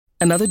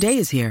Another day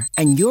is here,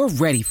 and you're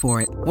ready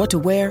for it. What to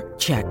wear?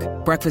 Check.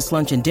 Breakfast,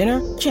 lunch, and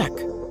dinner? Check.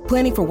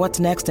 Planning for what's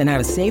next and how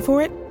to save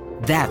for it?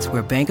 That's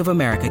where Bank of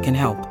America can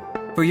help.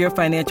 For your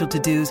financial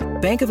to-dos,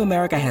 Bank of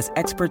America has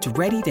experts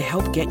ready to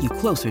help get you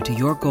closer to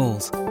your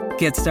goals.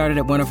 Get started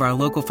at one of our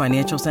local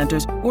financial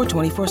centers or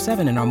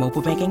 24/7 in our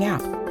mobile banking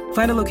app.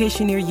 Find a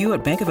location near you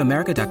at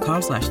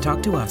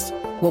bankofamerica.com/talktous.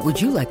 What would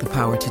you like the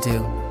power to do?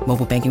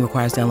 Mobile banking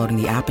requires downloading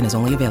the app and is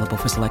only available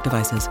for select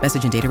devices.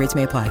 Message and data rates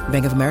may apply.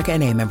 Bank of America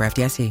N.A., member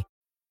FDIC.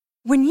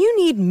 When you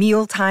need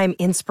mealtime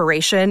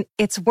inspiration,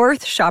 it's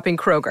worth shopping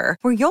Kroger,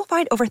 where you'll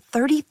find over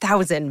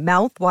 30,000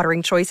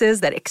 mouth-watering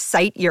choices that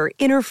excite your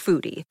inner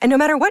foodie. And no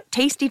matter what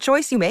tasty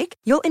choice you make,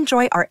 you'll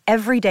enjoy our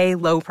everyday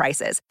low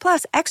prices,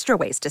 plus extra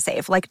ways to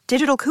save, like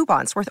digital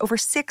coupons worth over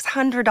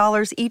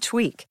 $600 each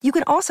week. You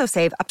can also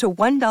save up to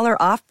 $1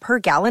 off per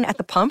gallon at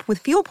the pump with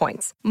fuel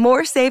points.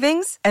 More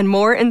savings and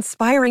more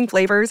inspiring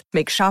flavors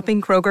make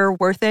shopping Kroger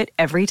worth it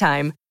every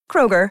time.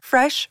 Kroger,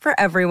 fresh for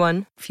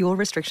everyone. Fuel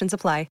restrictions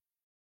apply.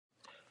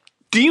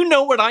 Do you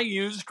know what I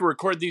use to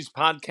record these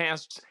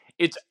podcasts?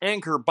 It's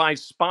Anchor by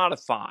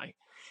Spotify.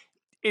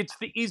 It's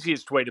the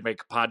easiest way to make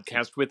a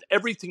podcast with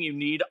everything you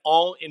need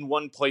all in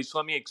one place.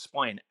 Let me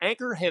explain.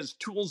 Anchor has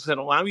tools that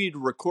allow you to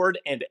record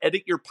and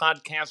edit your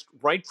podcast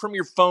right from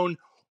your phone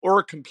or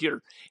a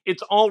computer.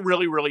 It's all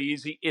really, really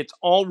easy. It's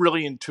all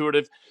really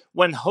intuitive.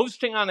 When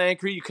hosting on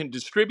Anchor, you can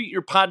distribute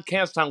your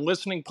podcast on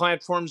listening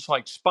platforms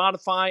like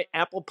Spotify,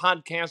 Apple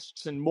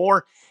Podcasts, and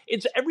more.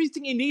 It's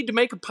everything you need to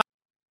make a podcast.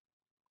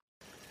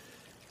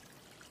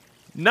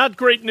 Not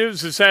great news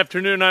this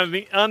afternoon on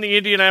the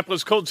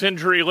Indianapolis Colts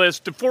injury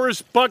list.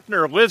 DeForest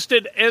Buckner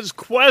listed as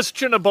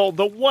questionable,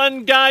 the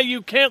one guy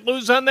you can't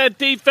lose on that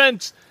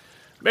defense.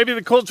 Maybe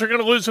the Colts are going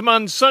to lose him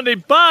on Sunday,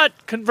 but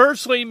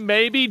conversely,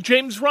 maybe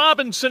James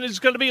Robinson is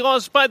going to be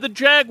lost by the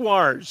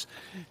Jaguars.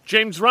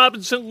 James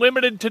Robinson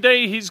limited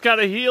today. He's got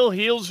a heel.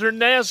 Heels are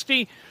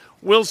nasty.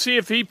 We'll see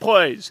if he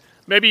plays.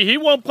 Maybe he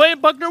won't play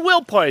and Buckner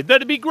will play.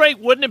 That'd be great,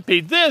 wouldn't it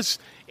be? This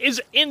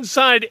is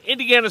Inside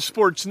Indiana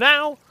Sports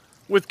Now.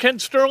 With Ken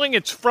Sterling,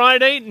 it's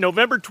Friday,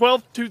 November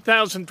 12th,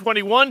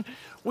 2021.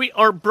 We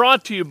are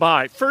brought to you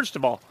by, first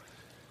of all,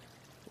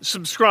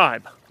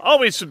 subscribe,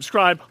 always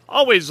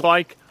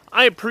like.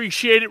 I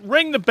appreciate it.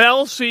 Ring the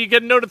bell so you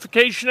get a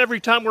notification every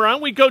time we're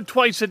on. We go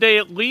twice a day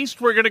at least.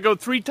 We're going to go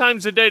 3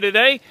 times a day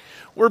today.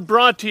 We're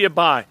brought to you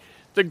by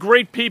the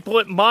great people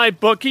at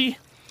MyBookie.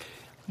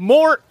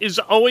 More is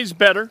always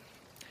better,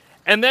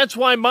 and that's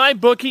why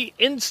MyBookie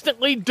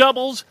instantly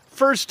doubles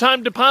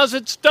first-time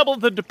deposits, double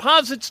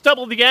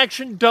the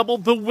action, double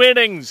the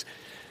winnings.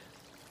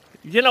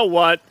 You know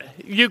what?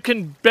 You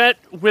can bet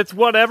with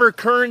whatever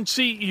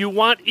currency you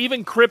want,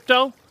 even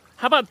crypto.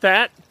 How about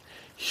that?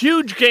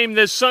 Huge game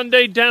this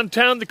Sunday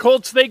downtown. The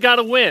Colts, they got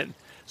to win.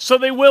 So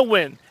they will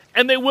win,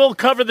 and they will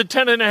cover the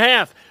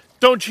 10.5.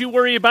 Don't you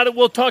worry about it.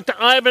 We'll talk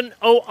to Ivan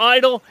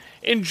O'Idle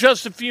in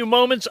just a few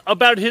moments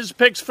about his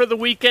picks for the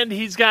weekend.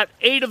 He's got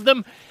 8 of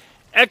them.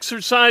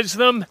 Exercise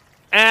them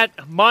at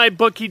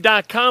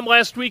mybookie.com.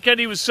 Last weekend,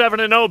 he was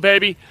 7-0,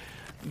 baby.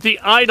 The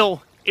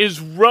Idol is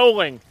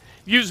rolling.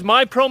 Use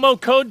my promo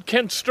code,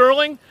 Ken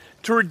Sterling,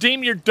 to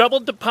redeem your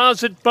double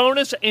deposit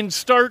bonus and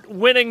start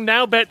winning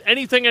now. Bet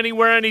anything,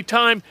 anywhere,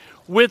 anytime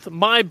with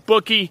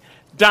mybookie.ag.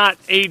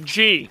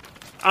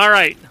 All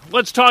right,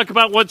 let's talk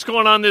about what's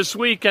going on this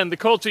weekend. The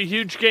Colts, a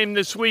huge game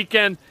this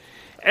weekend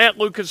at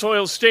Lucas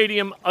Oil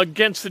Stadium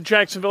against the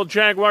Jacksonville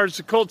Jaguars.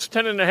 The Colts,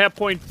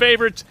 10.5-point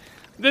favorites.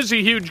 This is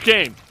a huge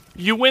game.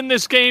 You win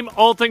this game,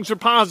 all things are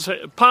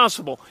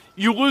possible.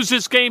 You lose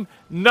this game,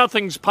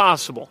 nothing's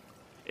possible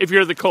if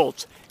you're the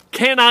Colts.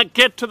 Cannot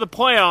get to the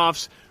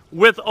playoffs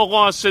with a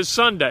loss this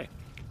Sunday.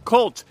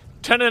 Colts,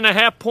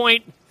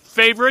 10.5-point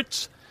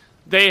favorites.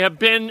 They have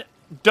been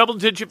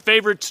double-digit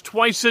favorites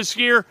twice this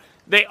year.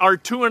 They are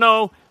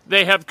 2-0.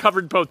 They have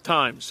covered both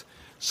times.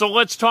 So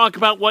let's talk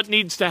about what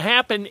needs to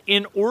happen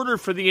in order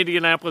for the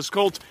Indianapolis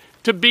Colts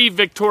to be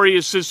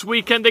victorious this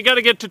weekend. They got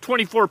to get to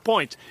 24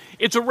 points.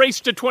 It's a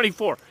race to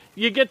 24.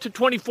 You get to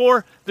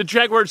 24, the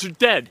Jaguars are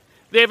dead.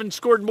 They haven't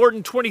scored more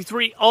than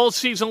 23 all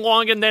season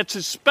long, and that's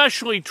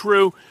especially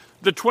true,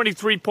 the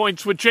 23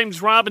 points with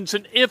James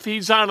Robinson, if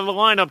he's out of the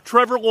lineup.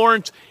 Trevor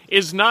Lawrence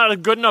is not a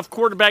good enough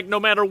quarterback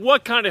no matter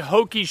what kind of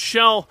hokey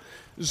shell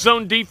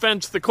zone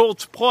defense the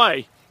Colts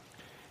play.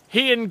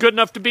 He isn't good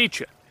enough to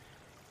beat you.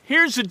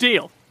 Here's the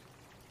deal.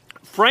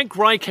 Frank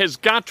Reich has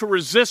got to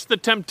resist the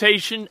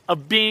temptation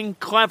of being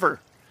clever.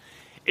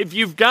 If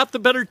you've got the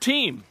better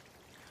team,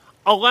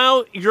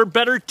 allow your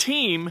better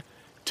team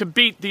to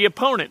beat the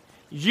opponent.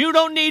 You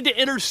don't need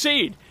to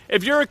intercede.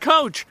 If you're a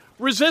coach,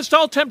 resist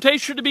all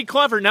temptation to be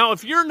clever. Now,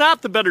 if you're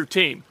not the better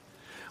team,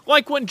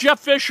 like when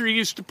Jeff Fisher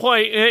used to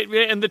play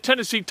and the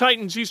Tennessee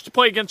Titans used to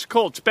play against the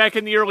Colts back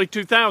in the early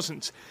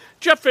 2000s,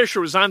 Jeff Fisher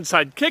was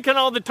onside kicking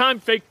all the time,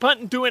 fake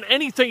punting, doing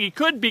anything he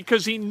could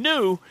because he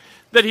knew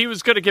that he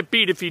was going to get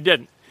beat if he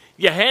didn't.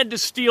 You had to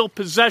steal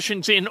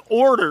possessions in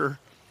order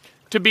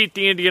to beat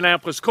the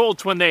Indianapolis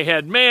Colts when they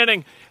had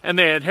Manning and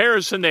they had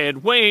Harrison, they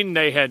had Wayne,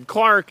 they had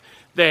Clark,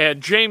 They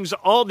had James,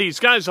 all these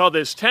guys, all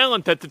this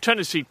talent that the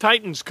Tennessee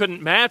Titans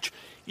couldn't match.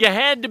 You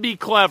had to be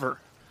clever.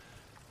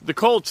 The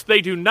Colts,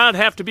 they do not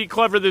have to be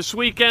clever this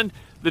weekend.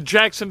 The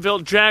Jacksonville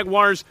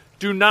Jaguars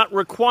do not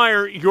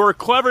require your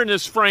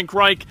cleverness, Frank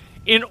Reich,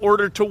 in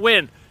order to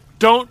win.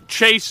 Don't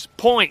chase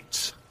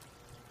points.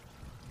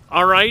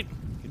 All right?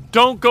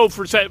 Don't go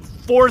for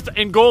 4th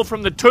and goal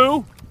from the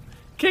 2.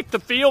 Kick the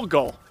field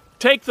goal.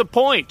 Take the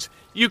points.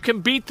 You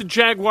can beat the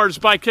Jaguars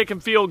by kicking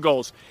field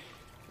goals.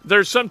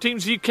 There's some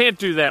teams you can't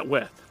do that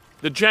with.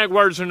 The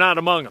Jaguars are not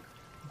among them.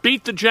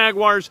 Beat the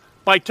Jaguars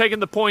by taking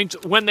the points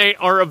when they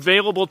are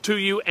available to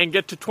you and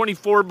get to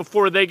 24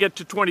 before they get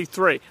to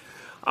 23.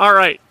 All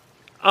right.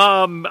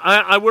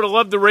 I would have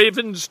loved the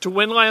Ravens to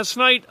win last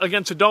night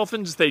against the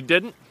Dolphins. They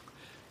didn't.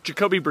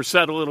 Jacoby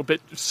Brissett a little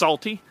bit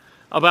salty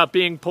about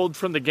being pulled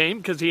from the game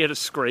because he had a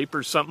scrape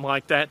or something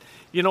like that.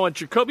 You know what?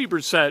 Jacoby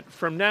Brissett,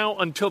 from now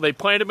until they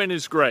plant him in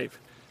his grave,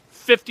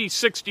 50,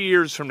 60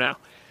 years from now,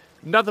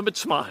 nothing but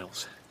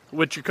smiles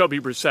with Jacoby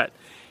Brissett.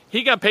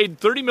 He got paid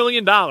 $30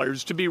 million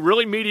to be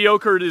really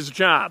mediocre at his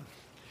job.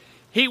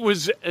 He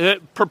was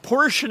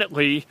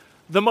proportionately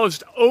the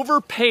most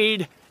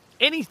overpaid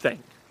anything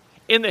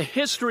in the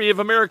history of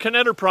American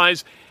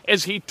enterprise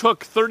as he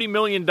took $30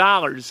 million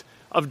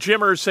of Jim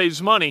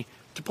Irsay's money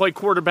to play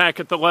quarterback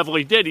at the level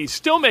he did. He's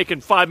still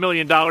making $5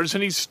 million,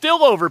 and he's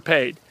still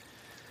overpaid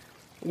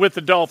with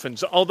the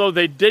Dolphins, although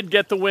they did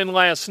get the win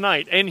last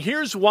night. And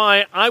here's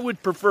why I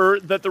would prefer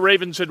that the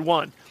Ravens had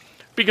won.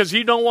 Because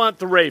you don't want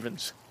the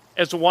Ravens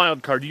as a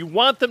wild card. You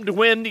want them to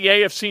win the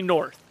AFC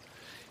North.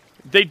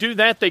 They do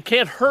that, they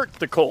can't hurt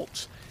the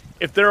Colts.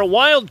 If they're a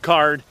wild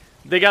card,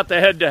 they got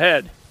the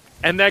head-to-head.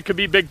 And that could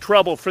be big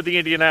trouble for the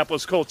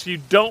Indianapolis Colts. You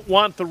don't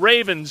want the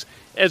Ravens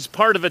as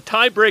part of a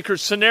tiebreaker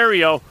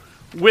scenario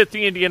with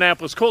the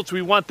Indianapolis Colts.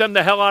 We want them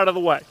the hell out of the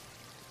way.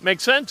 Make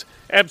sense?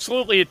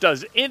 Absolutely it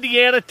does.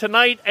 Indiana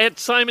tonight at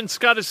Simon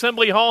Skjodt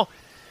Assembly Hall.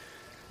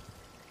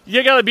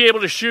 You got to be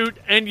able to shoot,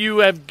 and you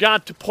have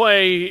got to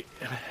play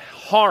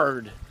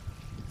hard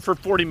for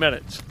 40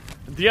 minutes.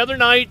 The other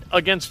night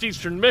against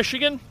Eastern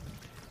Michigan,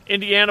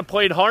 Indiana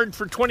played hard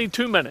for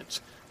 22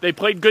 minutes. They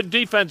played good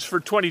defense for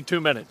 22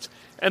 minutes.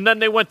 And then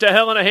they went to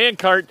hell in a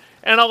handcart,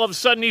 and all of a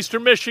sudden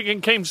Eastern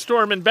Michigan came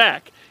storming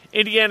back.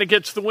 Indiana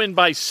gets the win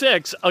by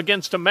 6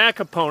 against a MAC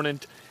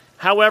opponent.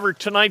 However,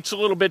 tonight's a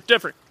little bit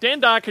different.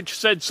 Dan Dakich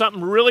said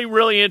something really,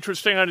 really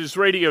interesting on his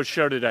radio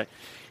show today.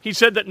 He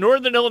said that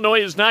Northern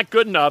Illinois is not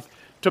good enough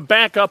to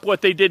back up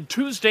what they did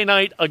Tuesday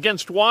night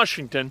against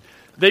Washington.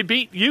 They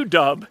beat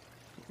UW,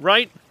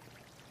 right?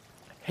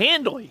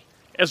 Handily,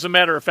 as a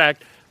matter of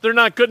fact. They're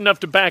not good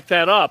enough to back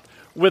that up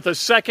with a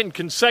second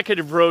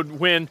consecutive road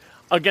win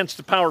against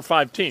a Power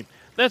 5 team.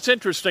 That's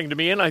interesting to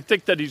me, and I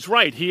think that he's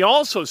right. He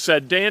also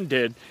said, Dan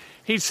did,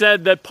 he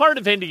said that part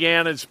of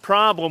Indiana's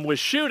problem with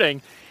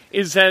shooting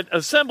is that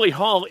Assembly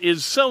Hall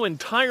is so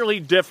entirely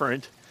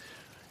different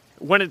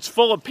when it's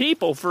full of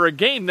people for a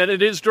game than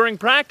it is during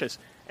practice.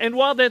 And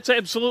while that's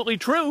absolutely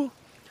true,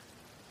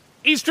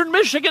 Eastern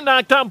Michigan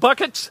knocked down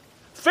buckets.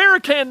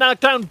 Farrakhan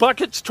knocked down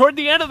buckets toward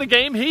the end of the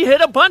game. He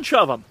hit a bunch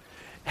of them.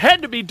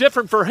 Had to be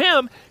different for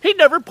him. He'd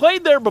never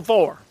played there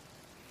before.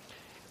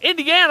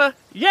 Indiana,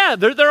 yeah,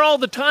 they're there all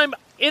the time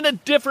in a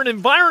different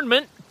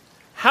environment.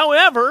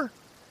 However,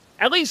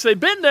 at least they've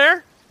been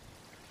there.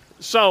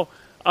 So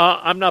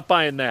I'm not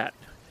buying that.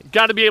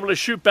 Got to be able to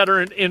shoot better.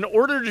 And in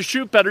order to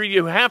shoot better,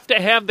 you have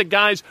to have the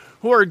guys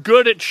who are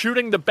good at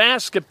shooting the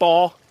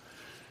basketball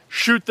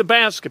shoot the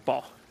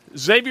basketball.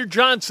 Xavier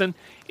Johnson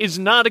is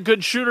not a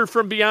good shooter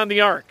from beyond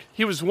the arc.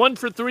 He was 1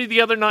 for 3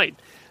 the other night.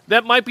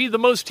 That might be the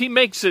most he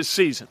makes this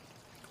season.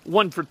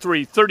 1 for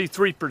 3,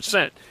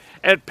 33%.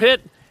 At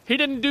Pitt, he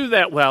didn't do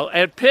that well.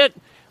 At Pitt,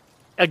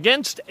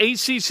 against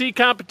ACC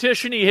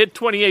competition, he hit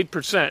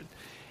 28%.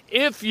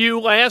 If you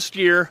last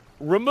year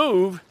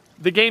remove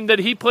the game that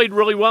he played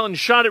really well and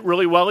shot it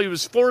really well, he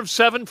was 4 of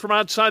 7 from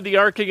outside the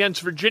arc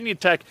against Virginia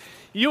Tech.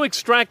 You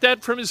extract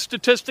that from his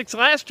statistics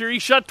last year, he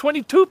shot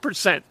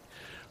 22%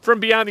 from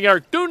beyond the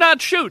arc. Do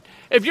not shoot.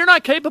 If you're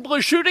not capable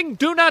of shooting,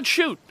 do not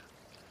shoot.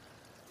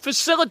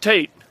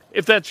 Facilitate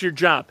if that's your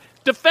job.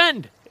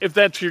 Defend if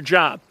that's your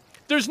job.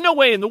 There's no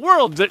way in the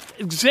world that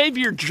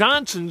Xavier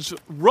Johnson's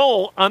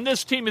role on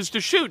this team is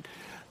to shoot.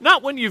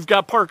 Not when you've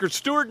got Parker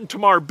Stewart and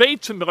Tamar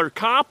Bates and Miller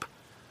Kopp,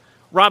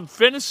 Rob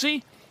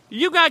Finney.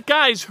 You got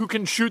guys who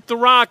can shoot the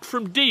rock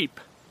from deep.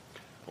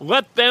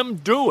 Let them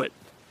do it.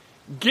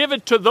 Give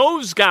it to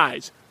those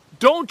guys.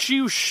 Don't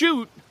you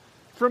shoot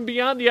from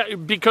beyond the...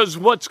 Because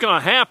what's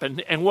going to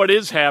happen, and what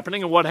is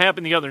happening, and what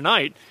happened the other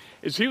night,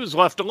 is he was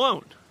left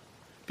alone.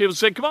 People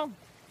say, come on,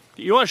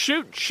 you want to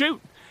shoot?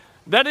 Shoot.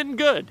 That isn't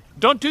good.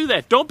 Don't do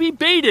that. Don't be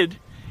baited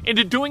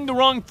into doing the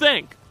wrong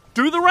thing.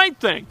 Do the right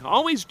thing.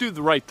 Always do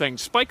the right thing.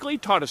 Spike Lee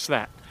taught us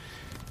that.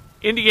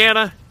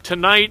 Indiana,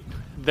 tonight,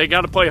 they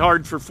got to play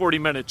hard for 40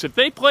 minutes. If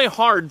they play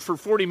hard for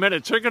 40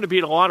 minutes, they're going to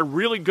beat a lot of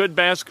really good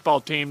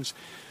basketball teams.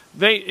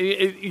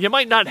 You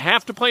might not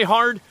have to play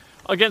hard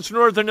against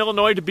Northern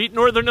Illinois to beat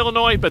Northern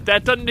Illinois, but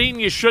that doesn't mean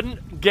you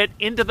shouldn't get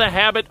into the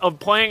habit of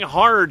playing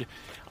hard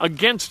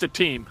against a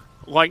team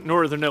like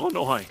Northern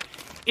Illinois.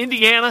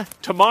 Indiana,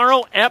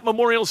 tomorrow at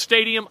Memorial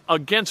Stadium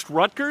against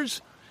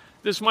Rutgers.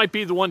 This might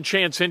be the one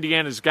chance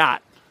Indiana's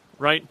got,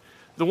 right?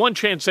 The one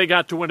chance they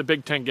got to win a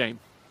Big Ten game.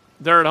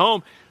 They're at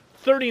home.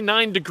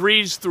 39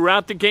 degrees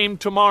throughout the game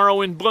tomorrow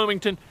in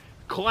Bloomington.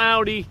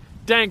 Cloudy,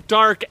 dank,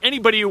 dark.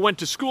 Anybody who went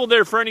to school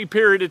there for any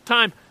period of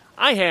time,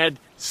 I had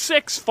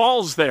 6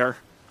 falls there,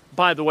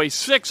 by the way,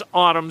 6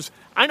 autumns.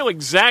 I know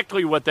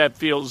exactly what that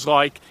feels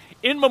like.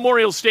 In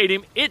Memorial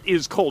Stadium, it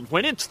is cold.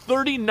 When it's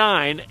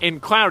 39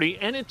 and cloudy,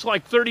 and it's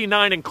like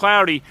 39 and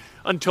cloudy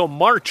until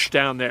March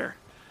down there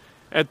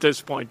at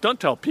this point. Don't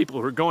tell people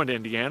who are going to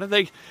Indiana.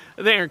 They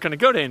aren't going to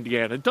go to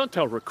Indiana. Don't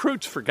tell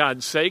recruits, for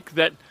God's sake,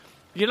 that,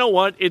 you know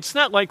what, it's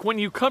not like when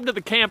you come to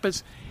the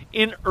campus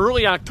in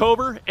early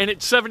October and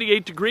it's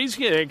 78 degrees,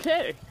 you think,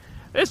 hey,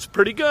 that's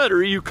pretty good.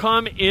 Or you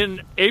come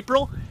in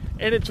April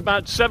and it's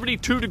about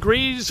 72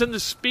 degrees and the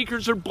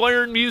speakers are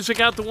blaring music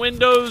out the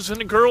windows and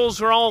the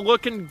girls are all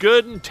looking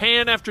good and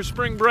tan after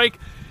spring break.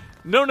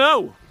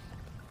 No.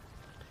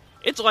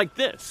 It's like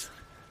this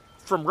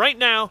from right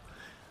now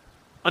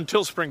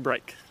until spring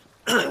break.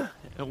 A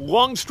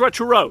long stretch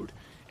of road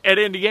at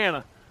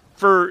Indiana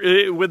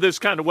with this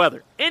kind of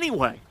weather.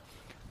 Anyway,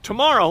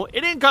 tomorrow,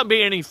 it ain't going to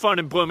be any fun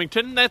in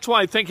Bloomington. That's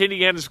why I think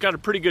Indiana's got a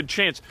pretty good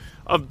chance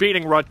of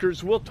beating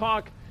Rutgers. We'll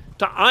talk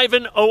to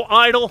Ivan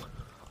O'Idle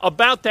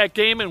about that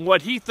game and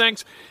what he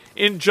thinks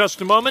in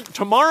just a moment.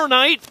 Tomorrow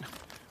night,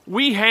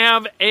 we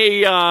have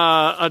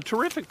a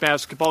terrific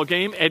basketball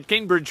game at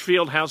Gainbridge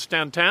Fieldhouse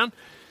downtown.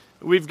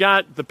 We've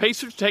got the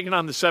Pacers taking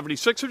on the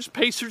 76ers.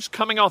 Pacers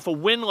coming off a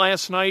win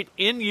last night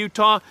in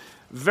Utah.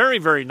 Very,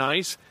 very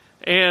nice.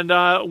 And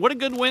what a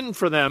good win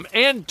for them.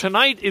 And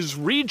tonight is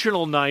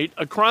regional night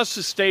across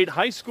the state,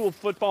 high school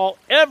football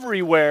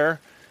everywhere.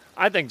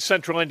 I think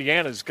Central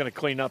Indiana is going to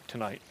clean up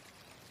tonight.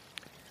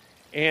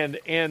 And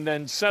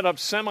then set up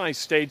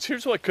semi-states.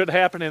 Here's what could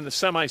happen in the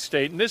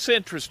semi-state. And this is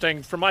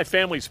interesting from my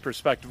family's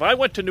perspective. I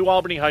went to New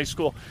Albany High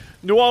School.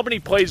 New Albany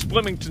plays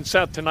Bloomington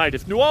South tonight.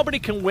 If New Albany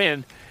can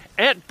win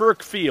at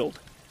Burke Field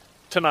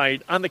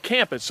tonight on the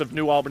campus of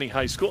New Albany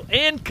High School,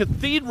 and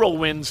Cathedral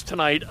wins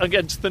tonight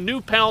against the New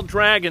Pal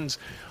Dragons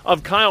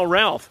of Kyle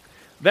Ralph,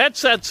 that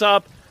sets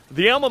up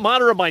the alma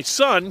mater of my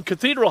son,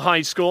 Cathedral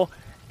High School,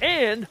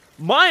 and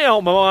my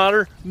alma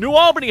mater, New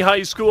Albany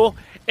High School,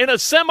 in a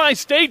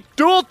semi-state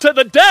duel to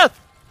the death.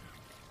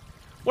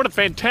 What a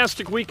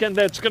fantastic weekend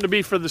that's going to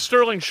be for the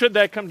Sterling, should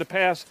that come to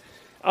pass.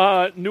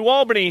 New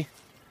Albany's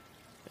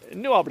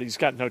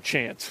got no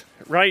chance,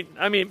 right?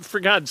 I mean, for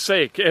God's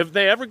sake, have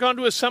they ever gone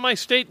to a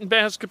semi-state in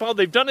basketball?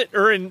 They've done it,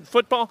 or in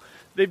football.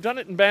 They've done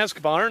it in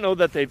basketball. I don't know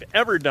that they've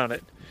ever done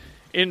it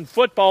in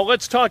football.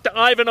 Let's talk to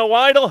Ivan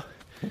O'Idle.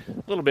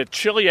 A little bit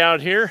chilly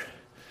out here.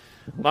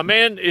 My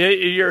man,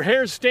 your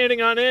hair's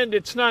standing on end.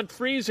 It's not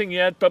freezing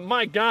yet, but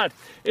my God,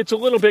 it's a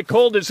little bit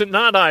cold, is it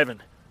not,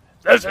 Ivan?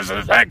 This is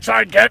the thanks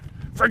I get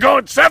for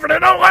going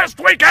 7-0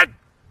 last weekend.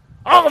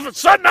 All of a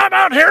sudden, I'm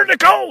out here in the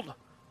cold.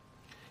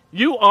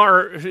 You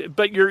are,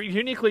 but you're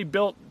uniquely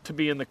built to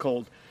be in the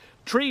cold.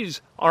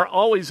 Trees are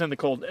always in the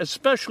cold,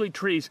 especially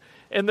trees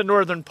in the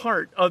northern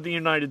part of the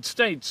United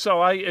States.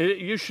 So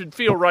you should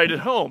feel right at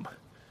home.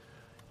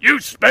 You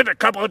spend a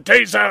couple of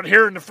days out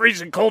here in the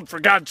freezing cold,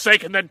 for God's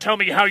sake, and then tell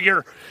me how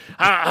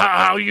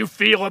you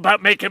feel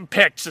about making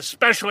picks,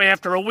 especially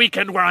after a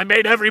weekend where I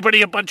made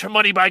everybody a bunch of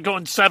money by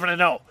going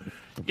 7-0.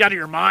 You out of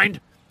your mind?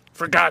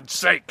 For God's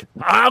sake,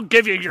 I'll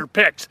give you your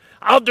picks.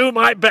 I'll do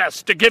my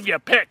best to give you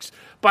picks,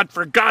 but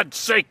for God's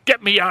sake,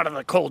 get me out of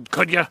the cold,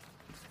 could you?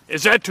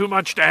 Is that too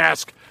much to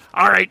ask?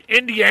 All right,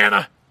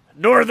 Indiana,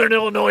 Northern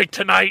Illinois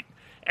tonight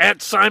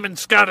at Simon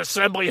Scott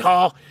Assembly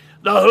Hall.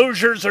 The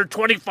Hoosiers are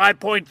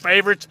 25-point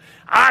favorites.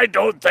 I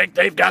don't think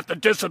they've got the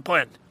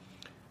discipline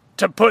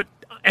to put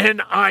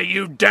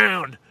NIU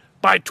down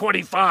by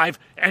 25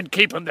 and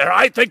keep them there.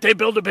 I think they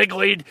build a big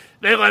lead.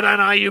 They let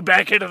NIU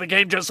back into the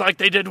game just like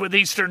they did with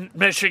Eastern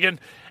Michigan,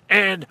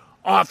 and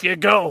off you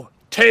go.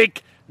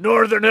 Take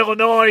Northern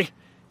Illinois.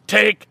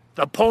 Take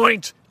the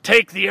points.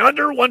 Take the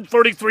under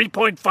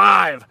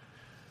 143.5.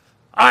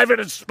 Ivan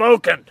has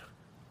spoken.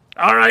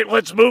 All right,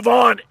 let's move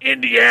on.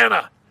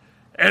 Indiana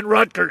and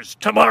Rutgers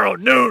tomorrow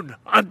noon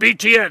on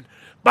BTN.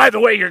 By the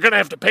way, you're going to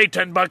have to pay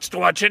 $10 to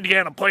watch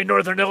Indiana play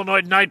Northern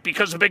Illinois tonight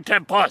because of Big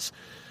Ten Plus.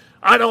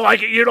 I don't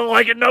like it. You don't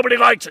like it. Nobody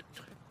likes it.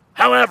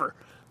 However,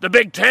 the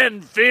Big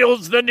Ten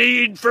feels the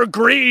need for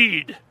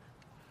greed.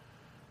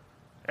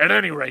 At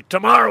any rate,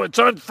 tomorrow it's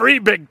on free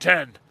Big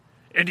Ten.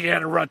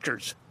 Indiana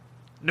Rutgers.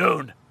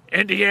 Noon.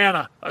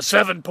 Indiana, a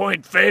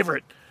 7-point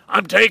favorite.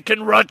 I'm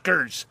taking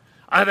Rutgers.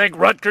 I think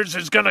Rutgers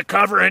is going to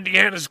cover.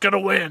 Indiana's going to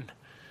win.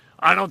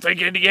 I don't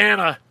think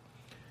Indiana,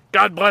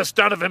 God bless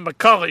Donovan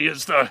McCulley,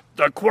 is the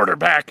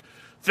quarterback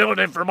filling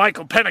in for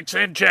Michael Penix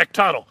and Jack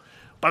Tuttle.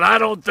 But I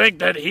don't think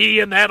that he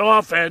and that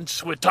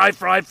offense with Ty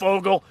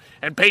Freifogel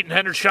and Peyton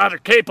Hendershot are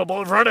capable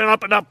of running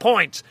up enough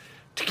points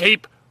to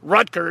keep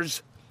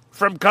Rutgers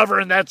from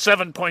covering that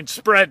 7-point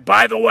spread.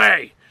 By the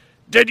way,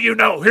 did you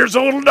know? Here's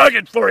a little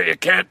nugget for you,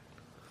 Kent.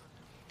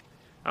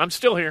 I'm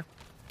still here.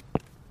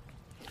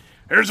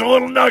 Here's a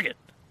little nugget.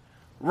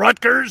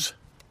 Rutgers,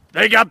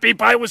 they got beat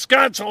by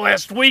Wisconsin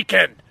last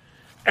weekend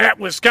at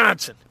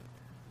Wisconsin.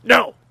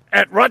 No,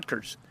 at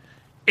Rutgers.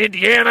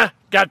 Indiana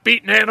got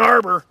beaten in Ann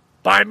Arbor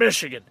by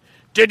Michigan.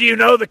 Did you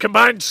know the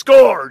combined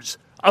scores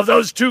of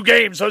those two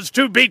games, those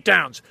two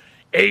beatdowns?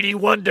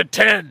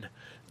 81-10.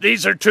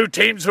 These are two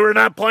teams who are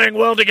not playing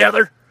well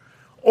together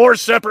or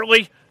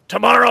separately.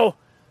 Tomorrow,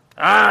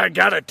 I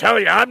gotta tell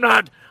you, I'm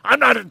not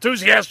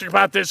enthusiastic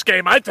about this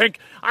game. I think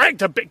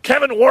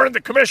Kevin Warren,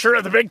 the commissioner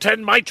of the Big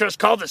Ten, might just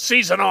call the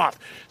season off.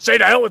 Say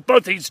to hell with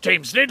both these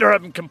teams. Neither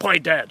of them can play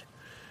dead.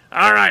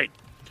 All right,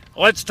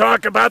 let's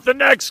talk about the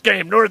next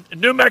game.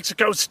 New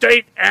Mexico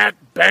State at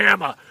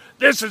Bama.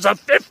 This is a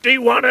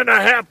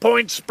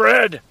 51.5-point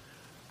spread.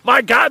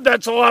 My God,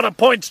 that's a lot of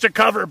points to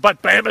cover,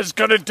 but Bama's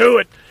going to do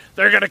it.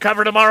 They're going to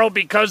cover tomorrow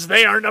because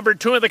they are number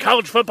 2 in the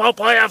college football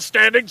playoff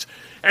standings,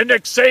 and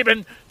Nick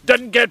Saban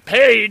doesn't get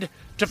paid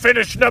to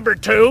finish number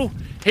 2.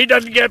 He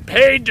doesn't get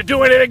paid to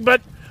do anything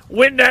but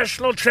win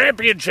national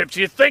championships.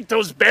 You think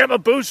those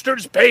Bama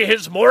boosters pay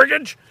his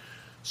mortgage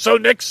so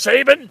Nick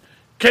Saban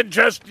can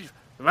just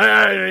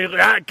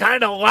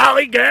kind of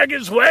lollygag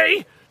his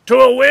way to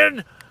a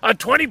win? A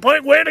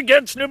 20-point win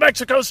against New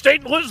Mexico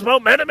State and lose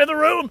momentum in the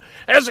room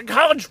as the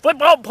college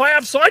football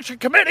playoff selection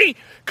committee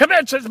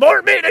commences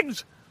more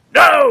meetings?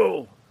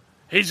 No!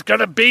 He's going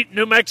to beat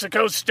New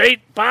Mexico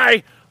State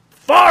by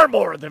far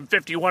more than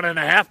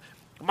 51.5.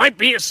 Might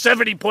be a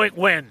 70-point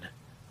win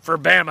for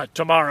Bama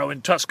tomorrow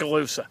in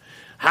Tuscaloosa.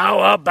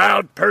 How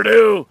about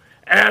Purdue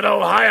at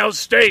Ohio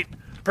State?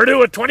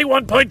 Purdue a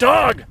 21-point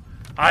dog.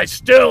 I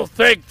still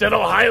think that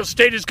Ohio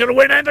State is going to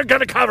win and they're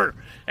going to cover.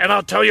 And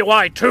I'll tell you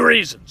why. 2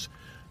 reasons.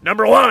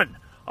 Number 1,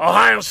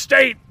 Ohio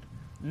State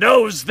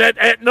knows that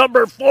at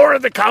number 4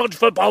 in the college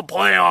football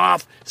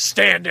playoff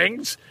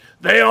standings,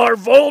 they are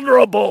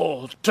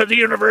vulnerable to the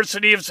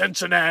University of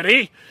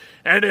Cincinnati.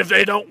 And if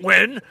they don't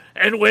win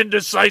and win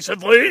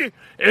decisively,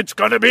 it's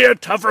going to be a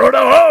tough road to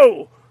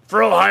hoe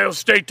for Ohio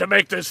State to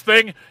make this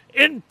thing,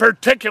 in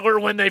particular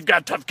when they've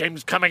got tough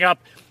games coming up,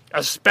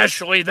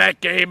 especially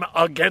that game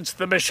against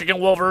the Michigan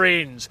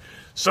Wolverines.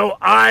 So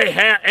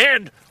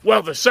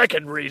the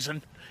second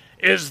reason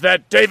is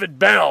that David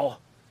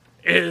Bell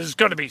is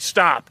going to be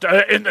stopped.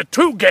 In the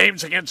 2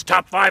 games against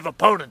top 5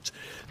 opponents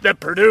that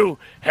Purdue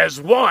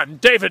has won,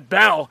 David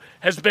Bell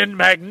has been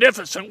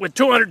magnificent with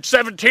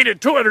 217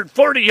 and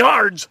 240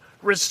 yards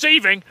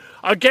receiving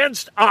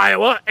against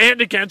Iowa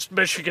and against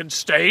Michigan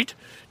State.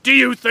 Do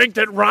you think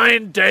that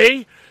Ryan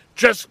Day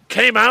just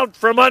came out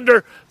from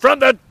the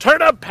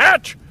turnip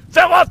patch,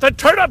 fell off the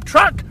turnip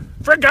truck?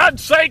 For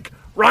God's sake,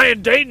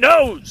 Ryan Day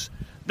knows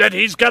that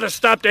he's got to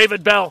stop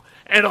David Bell,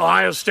 and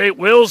Ohio State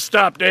will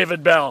stop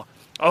David Bell.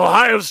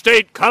 Ohio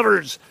State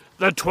covers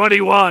the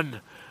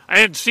 21.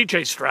 And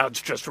C.J.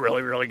 Stroud's just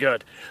really, really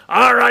good.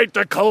 All right,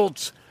 the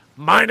Colts,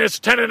 minus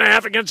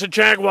 10.5 against the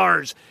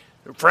Jaguars.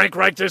 Frank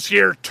Reich this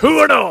year,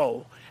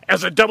 2-0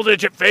 as a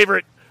double-digit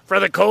favorite for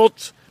the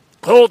Colts.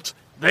 Colts,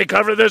 they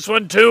cover this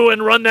one too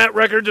and run that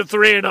record to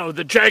 3-0.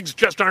 The Jags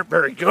just aren't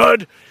very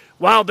good.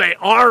 While they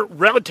are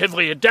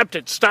relatively adept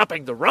at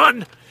stopping the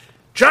run,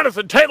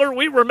 Jonathan Taylor,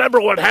 we remember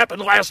what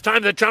happened last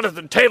time that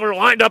Jonathan Taylor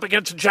lined up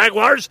against the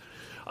Jaguars.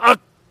 A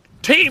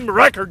team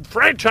record,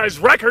 franchise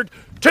record,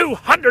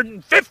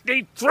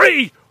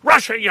 253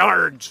 rushing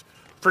yards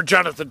for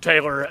Jonathan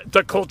Taylor.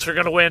 The Colts are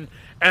going to win,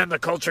 and the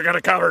Colts are going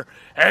to cover.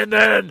 And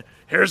then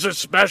here's a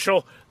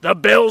special. The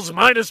Bills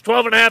minus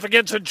 12.5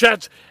 against the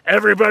Jets.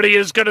 Everybody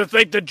is going to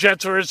think the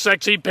Jets are a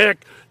sexy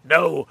pick.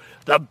 No,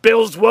 the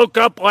Bills woke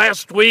up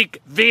last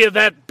week via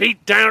that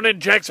beatdown in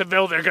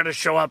Jacksonville. They're going to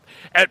show up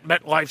at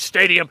MetLife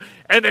Stadium,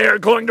 and they are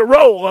going to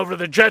roll over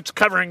the Jets,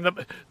 covering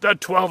the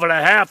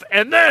 12.5.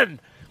 And then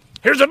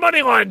here's a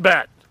money line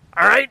bet.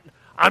 All right,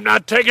 I'm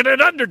not taking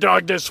an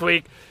underdog this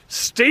week.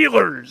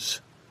 Steelers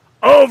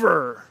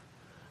over.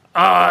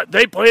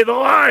 They play the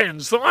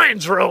Lions. The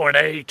Lions are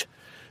 0-8.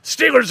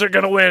 Steelers are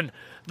going to win.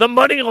 The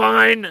money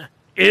line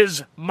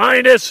is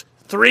minus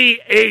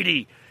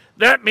 380.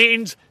 That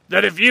means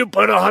that if you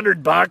put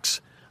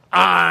 $100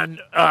 on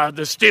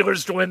the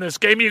Steelers to win this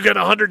game, you get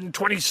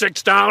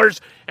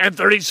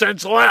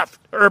 $126.30 left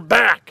or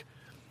back.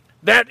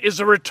 That is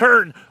a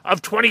return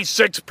of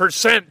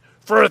 26%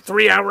 for a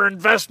 3-hour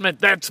investment.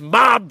 That's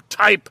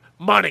mob-type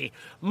money,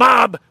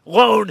 mob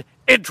loan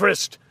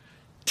interest.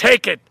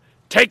 Take it.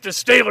 Take the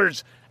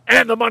Steelers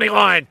and the money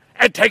line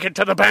and take it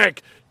to the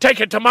bank.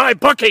 Take it to my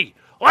bookie.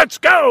 Let's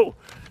go.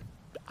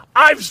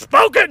 I've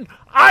spoken.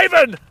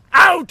 Ivan,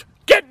 out.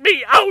 Get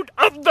me out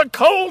of the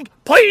cold,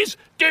 please.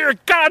 Dear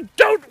God,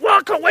 don't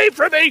walk away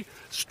from me.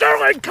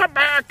 Sterling, come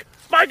back.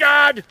 My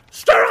God,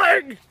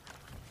 Sterling.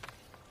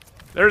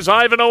 There's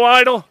Ivan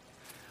O'Idle.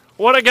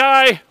 What a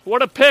guy.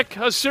 What a pick.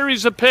 A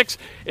series of picks.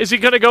 Is he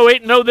going to go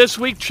 8-0 this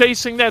week,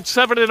 chasing that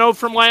 7-0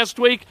 from last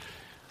week?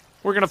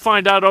 We're going to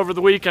find out over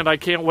the weekend. I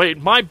can't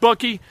wait.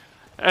 MyBookie.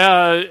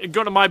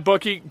 Go to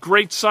MyBookie.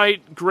 Great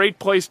site. Great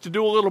place to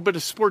do a little bit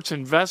of sports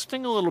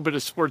investing, a little bit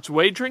of sports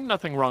wagering.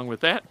 Nothing wrong with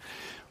that.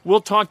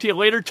 We'll talk to you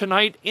later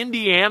tonight.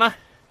 Indiana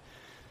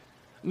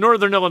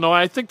Northern Illinois,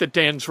 I think that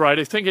Dan's right.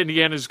 I think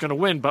Indiana's going to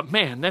win. But,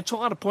 man, that's a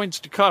lot of points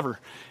to cover.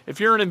 If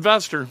you're an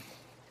investor,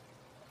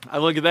 I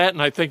look at that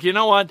and I think, you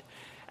know what?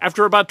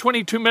 After about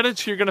 22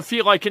 minutes, you're going to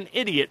feel like an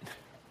idiot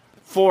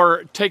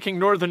for taking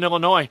Northern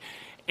Illinois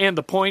and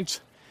the points.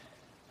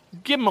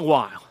 Give them a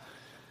while.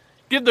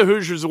 Give the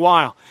Hoosiers a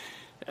while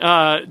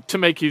to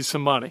make you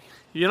some money.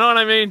 You know what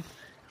I mean?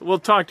 We'll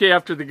talk to you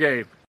after the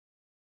game.